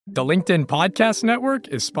The LinkedIn Podcast Network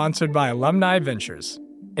is sponsored by Alumni Ventures.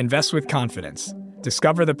 Invest with confidence.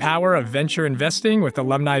 Discover the power of venture investing with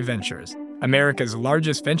Alumni Ventures, America's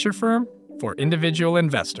largest venture firm for individual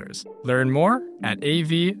investors. Learn more at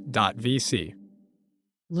av.vc.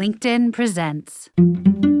 LinkedIn presents.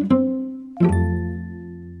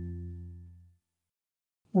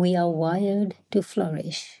 We are wired to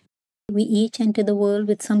flourish. We each enter the world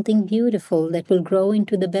with something beautiful that will grow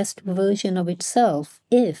into the best version of itself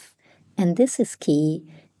if, and this is key,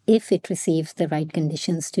 if it receives the right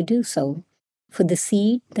conditions to do so. For the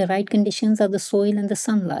seed, the right conditions are the soil and the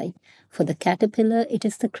sunlight. For the caterpillar, it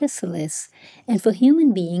is the chrysalis. And for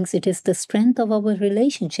human beings, it is the strength of our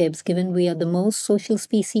relationships, given we are the most social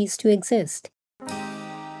species to exist.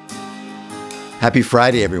 Happy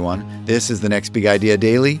Friday, everyone. This is the Next Big Idea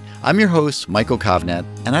Daily. I'm your host, Michael Kovnat,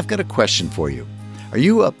 and I've got a question for you. Are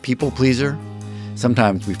you a people pleaser?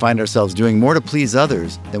 Sometimes we find ourselves doing more to please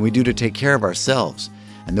others than we do to take care of ourselves.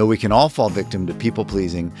 And though we can all fall victim to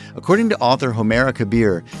people-pleasing, according to author Homaira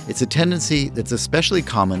Kabir, it's a tendency that's especially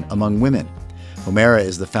common among women. Homaira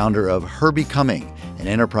is the founder of Her Becoming, an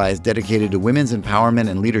enterprise dedicated to women's empowerment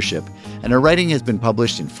and leadership, and her writing has been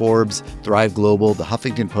published in Forbes, Thrive Global, The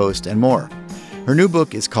Huffington Post, and more. Her new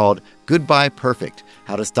book is called Goodbye Perfect: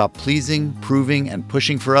 How to Stop Pleasing, Proving, and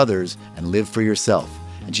Pushing for Others and Live for Yourself.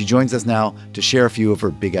 And she joins us now to share a few of her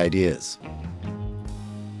big ideas.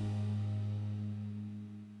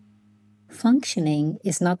 Functioning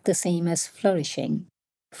is not the same as flourishing.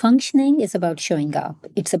 Functioning is about showing up.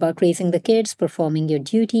 It's about raising the kids, performing your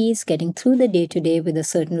duties, getting through the day-to-day with a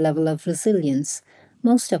certain level of resilience.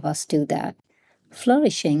 Most of us do that.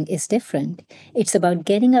 Flourishing is different. It's about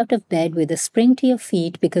getting out of bed with a spring to your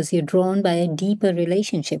feet because you're drawn by a deeper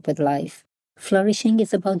relationship with life. Flourishing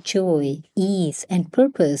is about joy, ease, and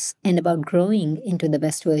purpose, and about growing into the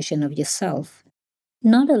best version of yourself.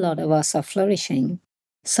 Not a lot of us are flourishing.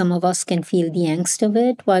 Some of us can feel the angst of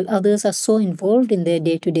it, while others are so involved in their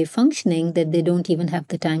day-to-day functioning that they don't even have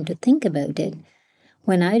the time to think about it.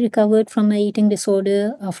 When I recovered from my eating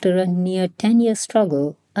disorder after a near 10-year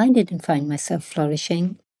struggle, I didn't find myself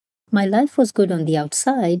flourishing. My life was good on the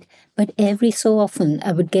outside, but every so often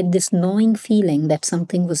I would get this gnawing feeling that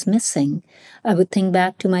something was missing. I would think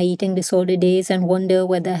back to my eating disorder days and wonder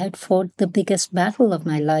whether I had fought the biggest battle of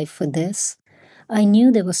my life for this. I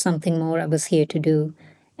knew there was something more I was here to do.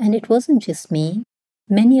 And it wasn't just me.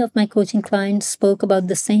 Many of my coaching clients spoke about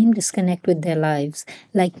the same disconnect with their lives.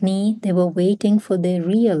 Like me, they were waiting for their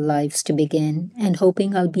real lives to begin and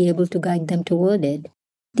hoping I'll be able to guide them toward it.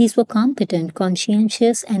 These were competent,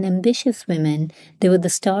 conscientious, and ambitious women. They were the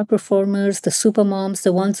star performers, the supermoms,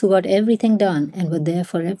 the ones who got everything done and were there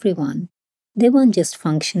for everyone. They weren't just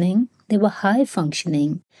functioning, they were high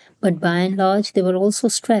functioning. But by and large, they were also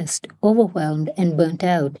stressed, overwhelmed, and burnt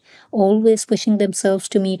out, always pushing themselves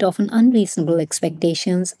to meet often unreasonable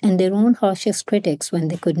expectations and their own harshest critics when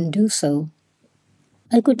they couldn't do so.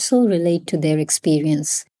 I could so relate to their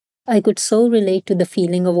experience. I could so relate to the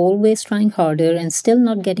feeling of always trying harder and still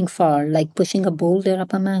not getting far, like pushing a boulder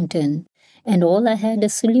up a mountain. And all I had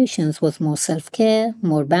as solutions was more self-care,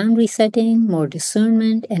 more boundary setting, more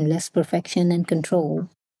discernment, and less perfection and control.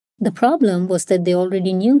 The problem was that they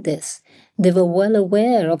already knew this. They were well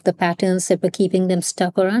aware of the patterns that were keeping them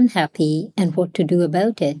stuck or unhappy and what to do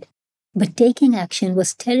about it. But taking action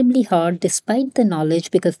was terribly hard despite the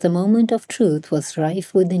knowledge because the moment of truth was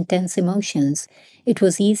rife with intense emotions. It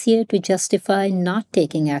was easier to justify not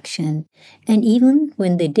taking action. And even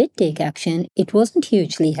when they did take action, it wasn't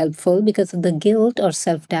hugely helpful because of the guilt or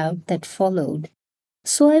self-doubt that followed.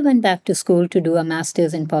 So I went back to school to do a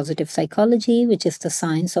master's in positive psychology, which is the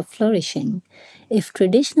science of flourishing. If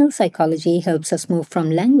traditional psychology helps us move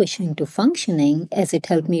from languishing to functioning, as it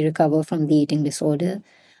helped me recover from the eating disorder,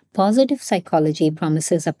 positive psychology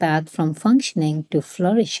promises a path from functioning to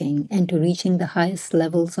flourishing and to reaching the highest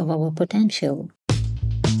levels of our potential.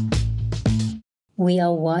 We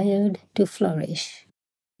are wired to flourish.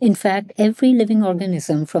 In fact, every living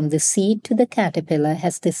organism from the seed to the caterpillar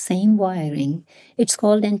has the same wiring. It's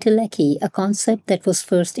called entelechy, a concept that was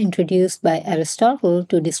first introduced by Aristotle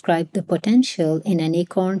to describe the potential in an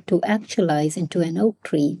acorn to actualize into an oak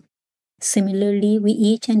tree. Similarly, we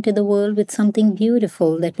each enter the world with something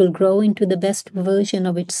beautiful that will grow into the best version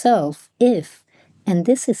of itself if, and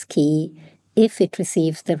this is key, if it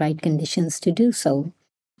receives the right conditions to do so.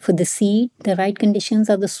 For the seed, the right conditions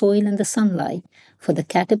are the soil and the sunlight. For the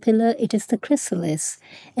caterpillar, it is the chrysalis.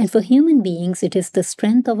 And for human beings, it is the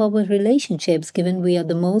strength of our relationships, given we are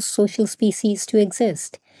the most social species to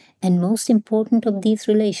exist. And most important of these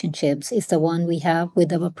relationships is the one we have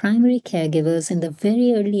with our primary caregivers in the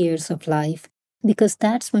very early years of life, because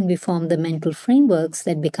that's when we form the mental frameworks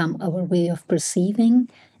that become our way of perceiving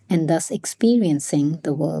and thus experiencing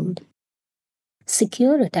the world.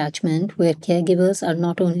 Secure attachment, where caregivers are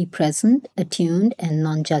not only present, attuned, and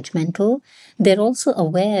non judgmental, they're also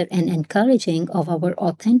aware and encouraging of our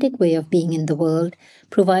authentic way of being in the world,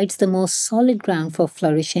 provides the most solid ground for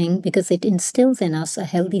flourishing because it instills in us a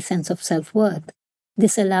healthy sense of self worth.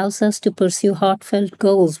 This allows us to pursue heartfelt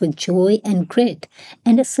goals with joy and grit,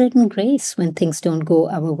 and a certain grace when things don't go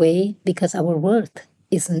our way because our worth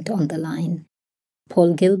isn't on the line.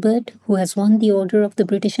 Paul Gilbert, who has won the Order of the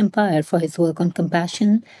British Empire for his work on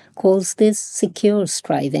compassion, calls this secure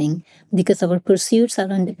striving because our pursuits are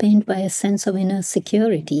underpinned by a sense of inner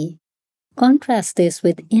security. Contrast this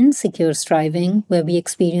with insecure striving, where we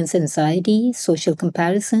experience anxiety, social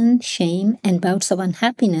comparison, shame, and bouts of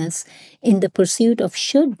unhappiness in the pursuit of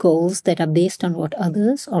should goals that are based on what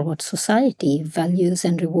others or what society values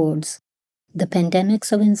and rewards. The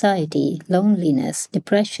pandemics of anxiety, loneliness,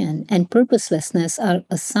 depression, and purposelessness are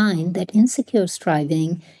a sign that insecure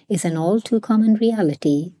striving is an all too common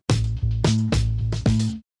reality.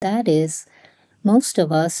 That is, most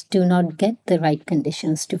of us do not get the right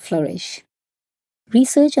conditions to flourish.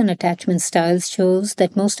 Research on attachment styles shows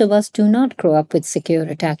that most of us do not grow up with secure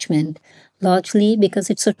attachment, largely because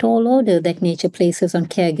it's a tall order that nature places on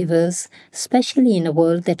caregivers, especially in a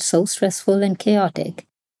world that's so stressful and chaotic.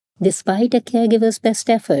 Despite a caregiver's best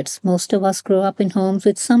efforts, most of us grow up in homes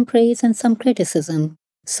with some praise and some criticism,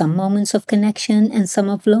 some moments of connection and some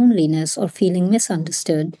of loneliness or feeling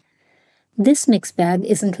misunderstood. This mixed bag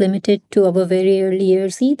isn't limited to our very early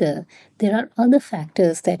years either. There are other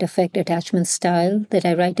factors that affect attachment style that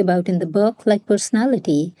I write about in the book, like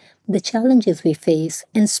personality, the challenges we face,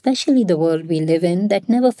 and especially the world we live in that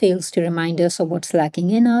never fails to remind us of what's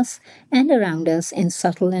lacking in us and around us in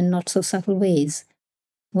subtle and not so subtle ways.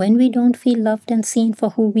 When we don't feel loved and seen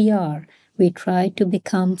for who we are, we try to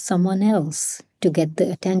become someone else to get the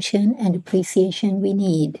attention and appreciation we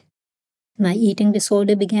need. My eating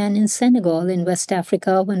disorder began in Senegal in West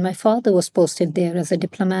Africa when my father was posted there as a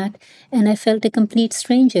diplomat, and I felt a complete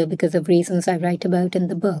stranger because of reasons I write about in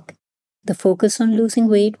the book. The focus on losing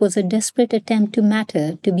weight was a desperate attempt to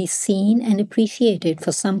matter, to be seen and appreciated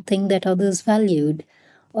for something that others valued.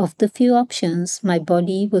 Of the few options, my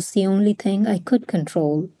body was the only thing I could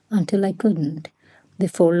control until I couldn't.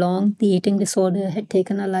 Before long, the eating disorder had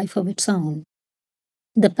taken a life of its own.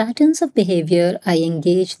 The patterns of behavior I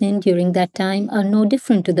engaged in during that time are no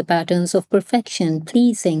different to the patterns of perfection,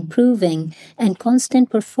 pleasing, proving, and constant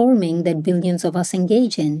performing that billions of us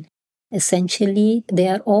engage in. Essentially, they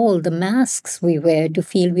are all the masks we wear to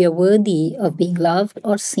feel we are worthy of being loved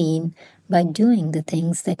or seen by doing the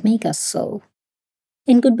things that make us so.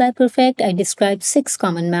 In Goodbye Perfect, I describe 6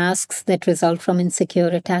 common masks that result from insecure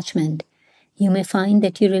attachment. You may find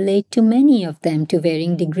that you relate to many of them to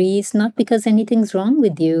varying degrees, not because anything's wrong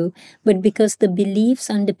with you, but because the beliefs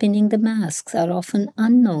underpinning the masks are often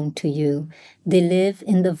unknown to you. They live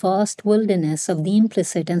in the vast wilderness of the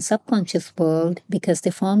implicit and subconscious world because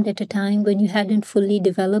they formed at a time when you hadn't fully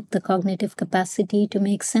developed the cognitive capacity to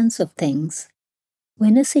make sense of things.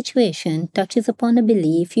 When a situation touches upon a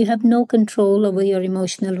belief, you have no control over your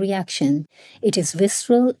emotional reaction. It is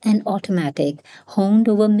visceral and automatic, honed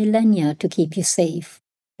over millennia to keep you safe.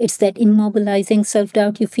 It's that immobilizing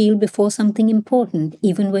self-doubt you feel before something important,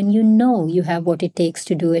 even when you know you have what it takes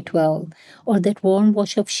to do it well, or that warm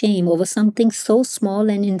wash of shame over something so small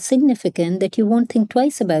and insignificant that you won't think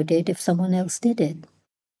twice about it if someone else did it.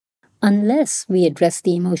 Unless we address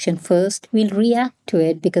the emotion first, we'll react to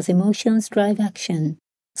it because emotions drive action.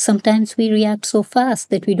 Sometimes we react so fast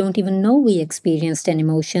that we don't even know we experienced an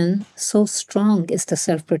emotion, so strong is the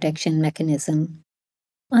self-protection mechanism.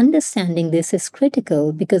 Understanding this is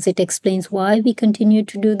critical because it explains why we continue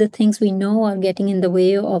to do the things we know are getting in the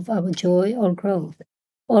way of our joy or growth,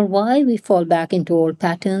 or why we fall back into old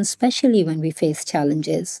patterns, especially when we face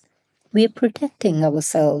challenges. We are protecting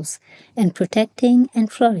ourselves, and protecting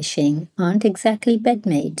and flourishing aren't exactly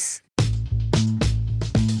bedmates.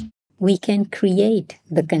 We can create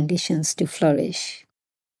the conditions to flourish.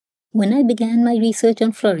 When I began my research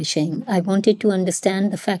on flourishing, I wanted to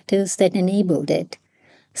understand the factors that enabled it.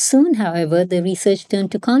 Soon, however, the research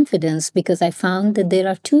turned to confidence because I found that there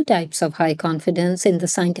are 2 types of high confidence in the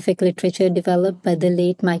scientific literature developed by the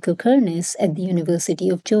late Michael Kernis at the University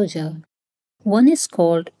of Georgia. One is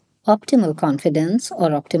called optimal confidence or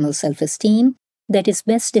optimal self-esteem that is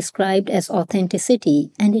best described as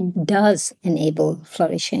authenticity, and it does enable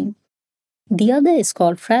flourishing. The other is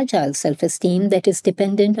called fragile self-esteem that is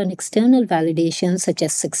dependent on external validation such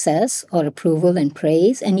as success or approval and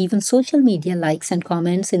praise, and even social media likes and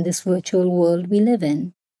comments in this virtual world we live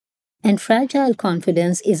in. And fragile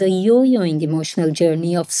confidence is a yo-yoing emotional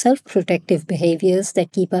journey of self-protective behaviors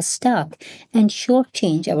that keep us stuck and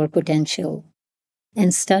shortchange our potential.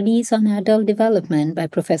 And studies on adult development by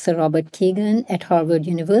Professor Robert Kagan at Harvard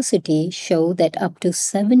University show that up to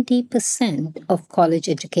 70% of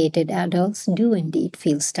college-educated adults do indeed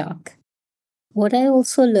feel stuck. What I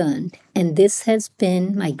also learned, and this has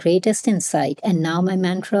been my greatest insight and now my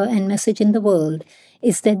mantra and message in the world,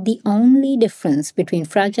 is that the only difference between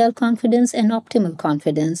fragile confidence and optimal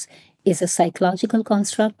confidence is a psychological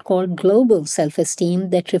construct called global self-esteem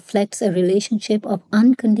that reflects a relationship of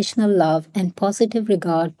unconditional love and positive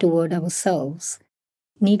regard toward ourselves.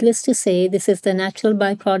 Needless to say, this is the natural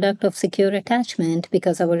byproduct of secure attachment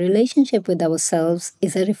because our relationship with ourselves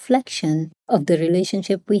is a reflection of the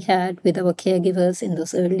relationship we had with our caregivers in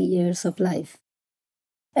those early years of life.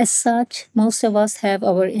 As such, most of us have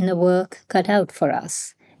our inner work cut out for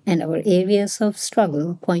us, and our areas of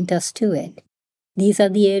struggle point us to it. These are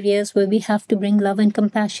the areas where we have to bring love and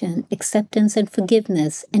compassion, acceptance and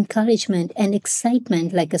forgiveness, encouragement and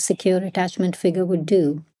excitement like a secure attachment figure would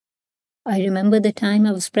do. I remember the time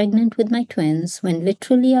I was pregnant with my twins when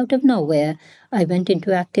literally out of nowhere, I went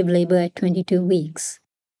into active labor at 22 weeks.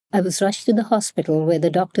 I was rushed to the hospital where the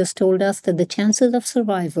doctors told us that the chances of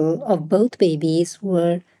survival of both babies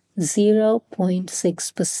were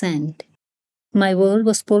 0.6%. My world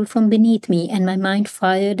was pulled from beneath me and my mind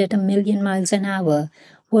fired at 1,000,000 miles an hour.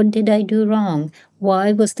 What did I do wrong?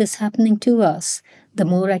 Why was this happening to us? The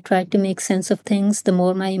more I tried to make sense of things, the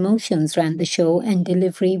more my emotions ran the show and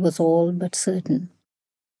delivery was all but certain.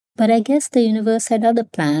 But I guess the universe had other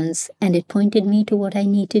plans and it pointed me to what I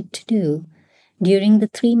needed to do. During the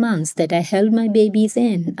 3 months that I held my babies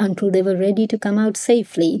in until they were ready to come out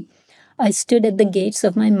safely, I stood at the gates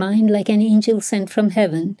of my mind like an angel sent from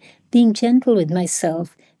heaven, being gentle with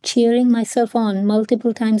myself, cheering myself on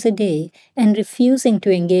multiple times a day, and refusing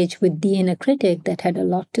to engage with the inner critic that had a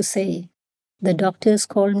lot to say. The doctors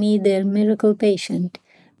called me their miracle patient,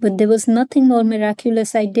 but there was nothing more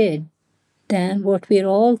miraculous I did than what we're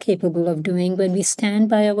all capable of doing when we stand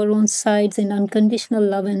by our own sides in unconditional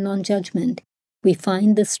love and non-judgment. We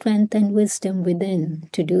find the strength and wisdom within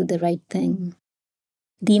to do the right thing.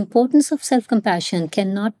 The importance of self-compassion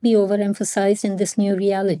cannot be overemphasized in this new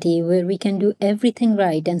reality where we can do everything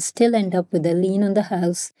right and still end up with a lien on the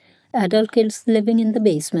house, adult kids living in the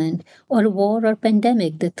basement, or a war or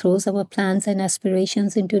pandemic that throws our plans and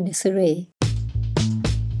aspirations into disarray.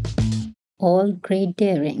 All great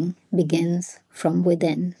daring begins from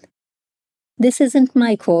within. This isn't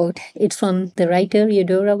my quote, it's from the writer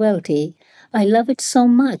Eudora Welty. I love it so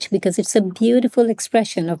much because it's a beautiful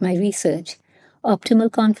expression of my research.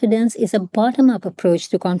 Optimal confidence is a bottom-up approach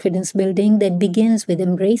to confidence building that begins with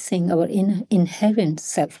embracing our inherent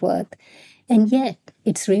self-worth. And yet,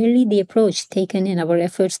 it's rarely the approach taken in our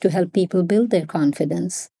efforts to help people build their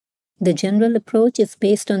confidence. The general approach is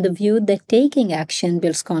based on the view that taking action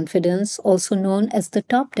builds confidence, also known as the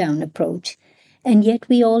top-down approach. And yet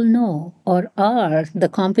we all know, or are, the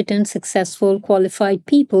competent, successful, qualified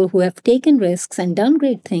people who have taken risks and done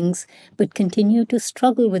great things, but continue to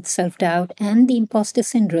struggle with self-doubt and the imposter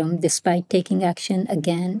syndrome despite taking action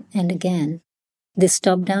again and again. This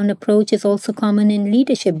top-down approach is also common in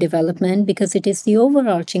leadership development because it is the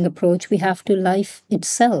overarching approach we have to life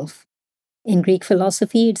itself. In Greek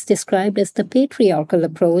philosophy, it's described as the patriarchal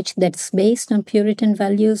approach that's based on Puritan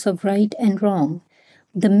values of right and wrong.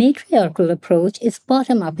 The matriarchal approach is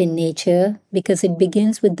bottom-up in nature because it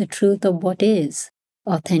begins with the truth of what is,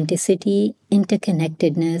 authenticity,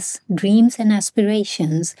 interconnectedness, dreams and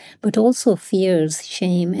aspirations, but also fears,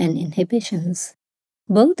 shame, and inhibitions.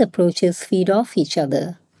 Both approaches feed off each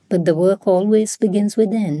other, but the work always begins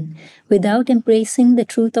within. Without embracing the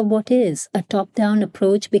truth of what is, a top-down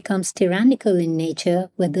approach becomes tyrannical in nature,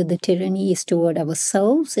 whether the tyranny is toward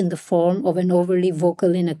ourselves in the form of an overly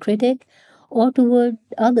vocal inner critic, or toward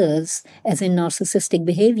others, as in narcissistic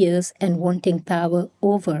behaviors and wanting power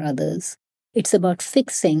over others. It's about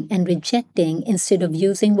fixing and rejecting instead of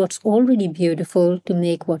using what's already beautiful to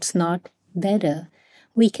make what's not better.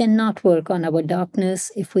 We cannot work on our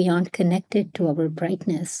darkness if we aren't connected to our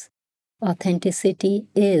brightness. Authenticity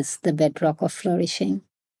is the bedrock of flourishing.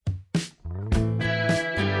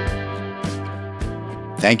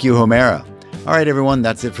 Thank you, Homaira. All right, everyone,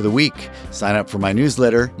 that's it for the week. Sign up for my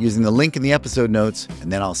newsletter using the link in the episode notes,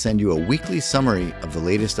 and then I'll send you a weekly summary of the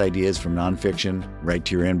latest ideas from nonfiction right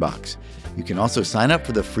to your inbox. You can also sign up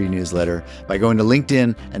for the free newsletter by going to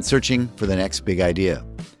LinkedIn and searching for The Next Big Idea.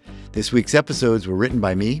 This week's episodes were written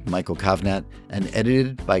by me, Michael Kovnat, and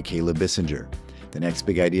edited by Caleb Bissinger. The Next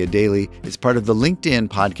Big Idea Daily is part of the LinkedIn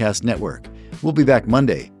Podcast Network. We'll be back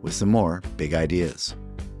Monday with some more big ideas.